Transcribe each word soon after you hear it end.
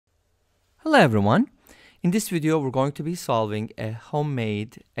Hello everyone. In this video we're going to be solving a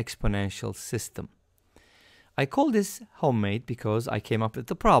homemade exponential system. I call this homemade because I came up with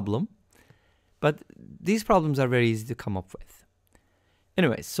the problem, but these problems are very easy to come up with.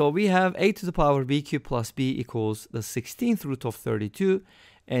 Anyway, so we have a to the power b cubed plus b equals the 16th root of 32,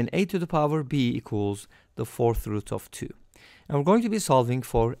 and a to the power b equals the 4th root of 2. And we're going to be solving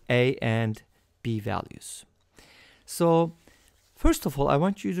for a and b values. So first of all, I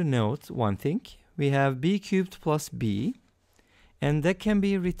want you to note one thing. We have b cubed plus b, and that can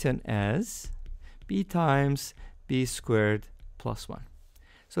be written as b times b squared plus 1.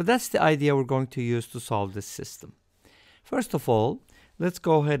 So that's the idea we're going to use to solve this system. First of all, let's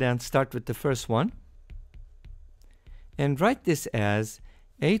go ahead and start with the first one and write this as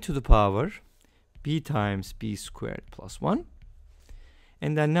a to the power b times b squared plus 1.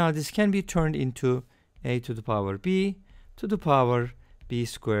 And then now this can be turned into a to the power b to the power b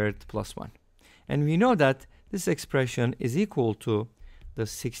squared plus 1. And we know that this expression is equal to the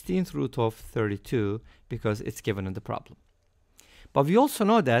 16th root of 32 because it's given in the problem. But we also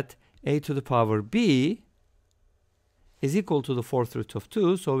know that a to the power b is equal to the 4th root of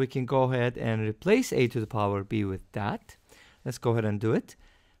 2, so we can go ahead and replace a to the power b with that. Let's go ahead and do it.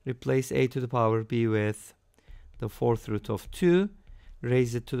 Replace a to the power b with the 4th root of 2,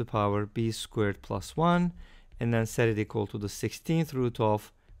 raise it to the power b squared plus 1, and then set it equal to the 16th root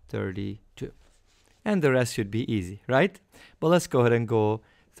of 32. And the rest should be easy, right? But let's go ahead and go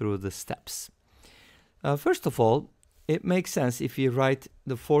through the steps. First of all, it makes sense if you write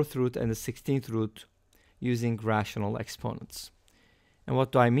the 4th root and the 16th root using rational exponents. And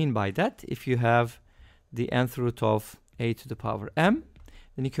what do I mean by that? If you have the nth root of a to the power m,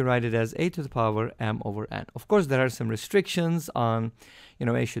 then you can write it as a to the power m over n. Of course, there are some restrictions on,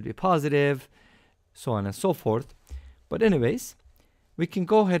 a should be positive, so on and so forth. But anyways, we can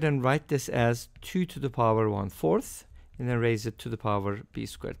go ahead and write this as 2 to the power 1/4, and then raise it to the power b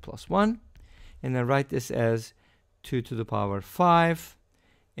squared plus 1, and then write this as 2 to the power 5,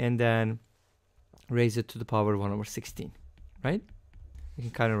 and then raise it to the power 1 over 16, right? We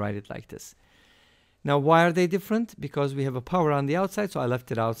can kind of write it like this. Now, why are they different? Because we have a power on the outside, so I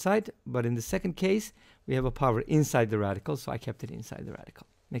left it outside. But in the second case, we have a power inside the radical, so I kept it inside the radical.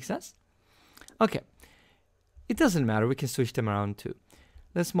 Make sense? Okay. It doesn't matter. We can switch them around too.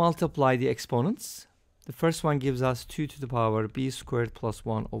 Let's multiply the exponents. The first one gives us 2 to the power b squared plus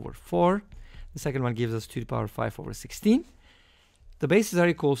 1 over 4. The second one gives us 2 to the power 5 over 16. The bases are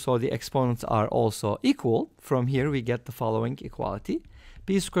equal, so the exponents are also equal. From here, we get the following equality.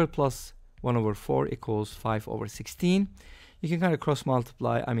 B squared plus 1 over 4 equals 5 over 16. You can kind of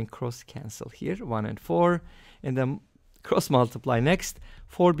cross cancel here, 1 and 4, and then cross multiply next.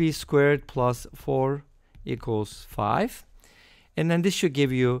 4b squared plus 4 equals 5. And then this should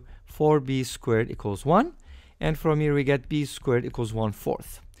give you 4b squared equals 1. And from here we get b squared equals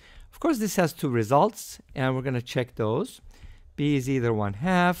 1/4. Of course, this has two results, and we're going to check those. B is either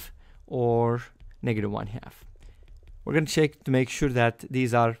 1/2 or negative 1/2. We're going to check to make sure that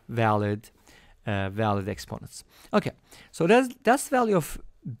these are valid exponents. Okay, so that's the value of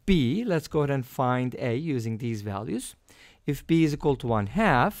b. Let's go ahead and find a using these values. If b is equal to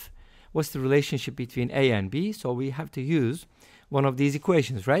 1/2, what's the relationship between a and b? So we have to use one of these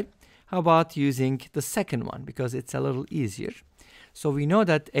equations, right? How about using the second one, because it's a little easier. So we know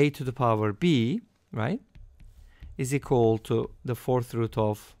that a to the power b, right, is equal to the 4th root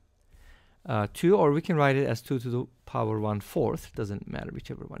of 2, or we can write it as 2 to the power 1/4. Doesn't matter,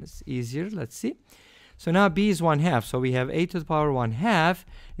 whichever one is easier. Let's see. So now b is 1/2, so we have a to the power 1/2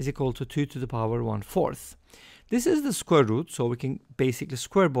 is equal to 2 to the power 1/4. This is the square root, so we can basically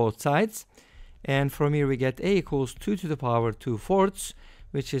square both sides. And from here we get a equals 2 to the power 2/4,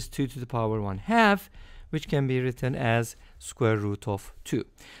 which is 2 to the power 1/2, which can be written as square root of 2.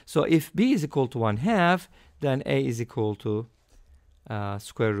 So if b is equal to 1/2, then a is equal to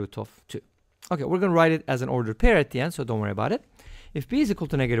square root of 2. Okay, we're going to write it as an ordered pair at the end, so don't worry about it. If b is equal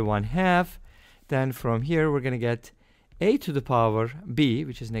to negative 1/2, then from here we're going to get a to the power b,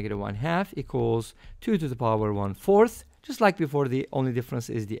 which is negative 1/2, equals 2 to the power 1/4. Just like before, the only difference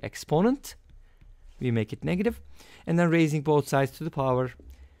is the exponent. We make it negative. And then raising both sides to the power,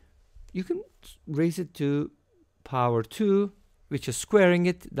 you can raise it to power 2, which is squaring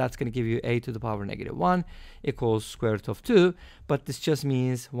it. That's going to give you a to the power negative 1 equals square root of 2. But this just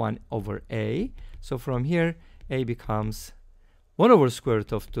means 1 over a. So from here, a becomes 1 over square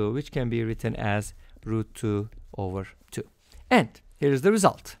root of 2, which can be written as root 2 over 2. And here's the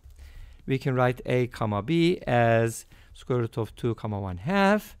result. We can write a comma b as square root of 2 comma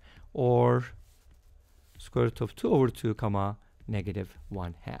 1/2, or square root of 2 over 2 comma negative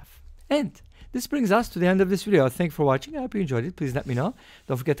 1/2. And this brings us to the end of this video. Thank you for watching. I hope you enjoyed it. Please let me know.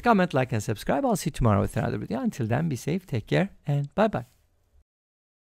 Don't forget to comment, like, and subscribe. I'll see you tomorrow with another video. Until then, be safe, take care, and bye-bye.